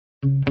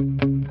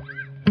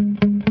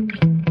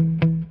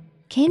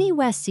Kanye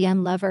West's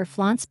young lover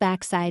flaunts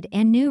backside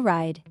and new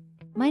ride.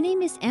 My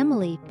name is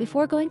Emily.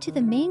 Before going to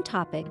the main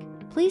topic,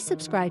 please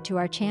subscribe to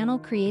our channel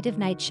Creative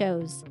Night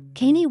Shows.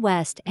 Kanye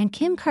West and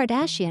Kim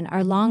Kardashian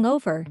are long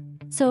over,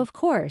 so of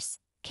course,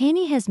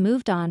 Kanye has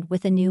moved on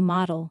with a new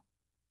model.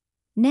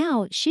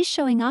 Now, she's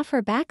showing off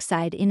her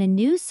backside in a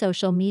new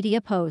social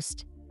media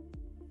post.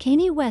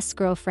 Kanye West's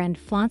girlfriend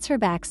flaunts her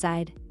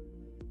backside.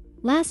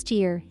 Last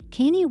year,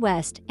 Kanye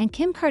West and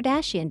Kim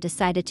Kardashian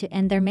decided to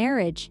end their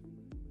marriage.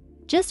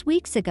 Just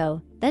weeks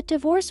ago, that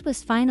divorce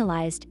was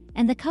finalized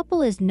and the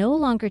couple is no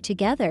longer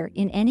together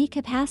in any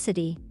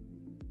capacity.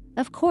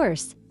 Of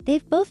course,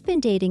 they've both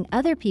been dating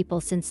other people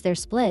since their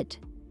split.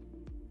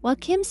 While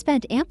Kim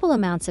spent ample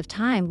amounts of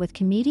time with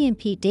comedian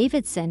Pete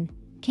Davidson,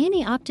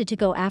 Kanye opted to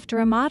go after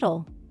a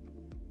model.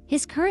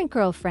 His current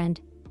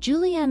girlfriend,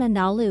 Juliana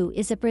Nalu,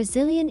 is a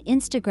Brazilian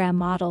Instagram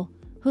model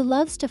who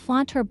loves to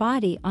flaunt her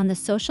body on the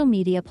social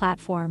media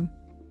platform.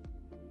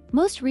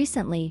 Most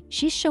recently,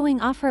 she's showing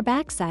off her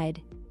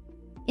backside.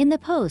 In the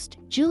post,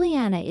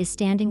 Juliana is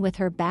standing with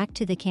her back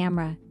to the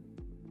camera.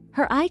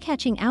 Her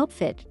eye-catching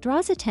outfit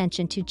draws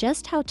attention to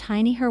just how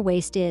tiny her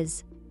waist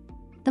is.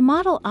 The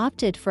model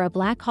opted for a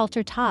black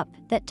halter top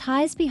that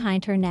ties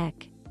behind her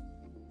neck.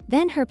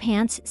 Then her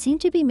pants seem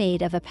to be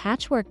made of a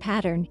patchwork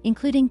pattern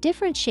including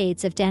different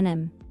shades of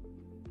denim.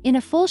 In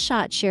a full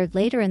shot shared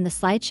later in the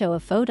slideshow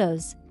of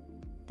photos,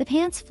 the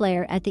pants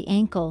flare at the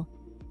ankle,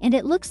 and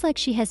it looks like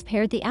she has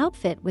paired the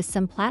outfit with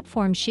some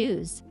platform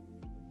shoes.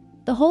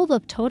 The whole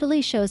look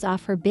totally shows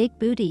off her big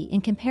booty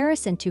in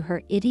comparison to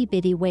her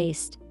itty-bitty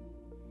waist.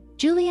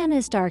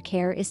 Juliana's dark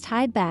hair is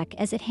tied back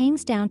as it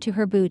hangs down to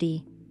her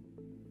booty.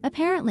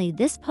 Apparently,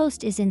 this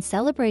post is in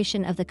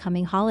celebration of the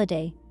coming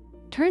holiday.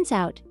 Turns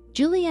out,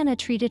 Juliana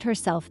treated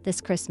herself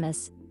this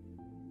Christmas.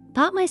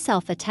 "Bought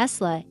myself a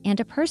Tesla and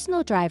a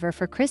personal driver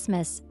for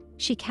Christmas,"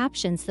 she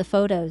captions the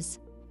photos.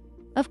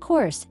 Of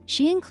course,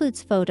 she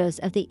includes photos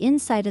of the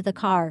inside of the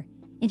car,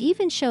 and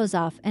even shows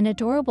off an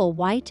adorable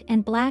white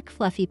and black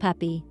fluffy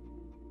puppy.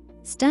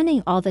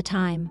 Stunning all the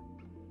time.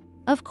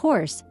 Of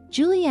course,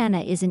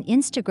 Juliana is an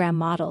Instagram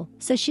model,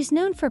 so she's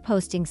known for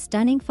posting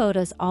stunning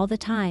photos all the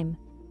time.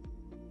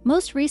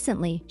 Most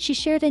recently, she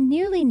shared a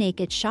nearly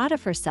naked shot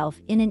of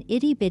herself in an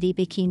itty-bitty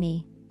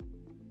bikini.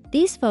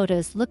 These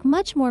photos look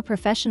much more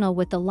professional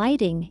with the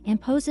lighting and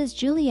poses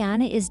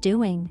Juliana is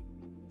doing.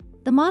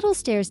 The model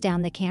stares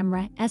down the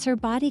camera as her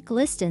body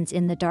glistens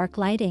in the dark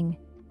lighting.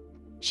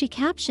 She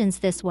captions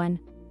this one,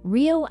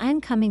 "Rio,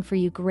 I'm coming for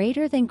you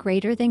greater than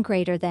greater than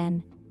greater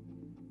than."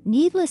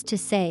 Needless to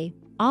say,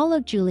 all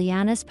of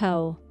Juliana's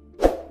po.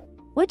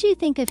 What do you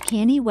think of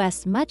Kanye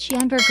West's much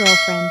younger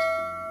girlfriend?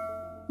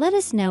 Let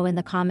us know in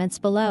the comments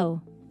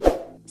below.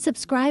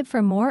 Subscribe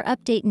for more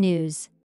update news.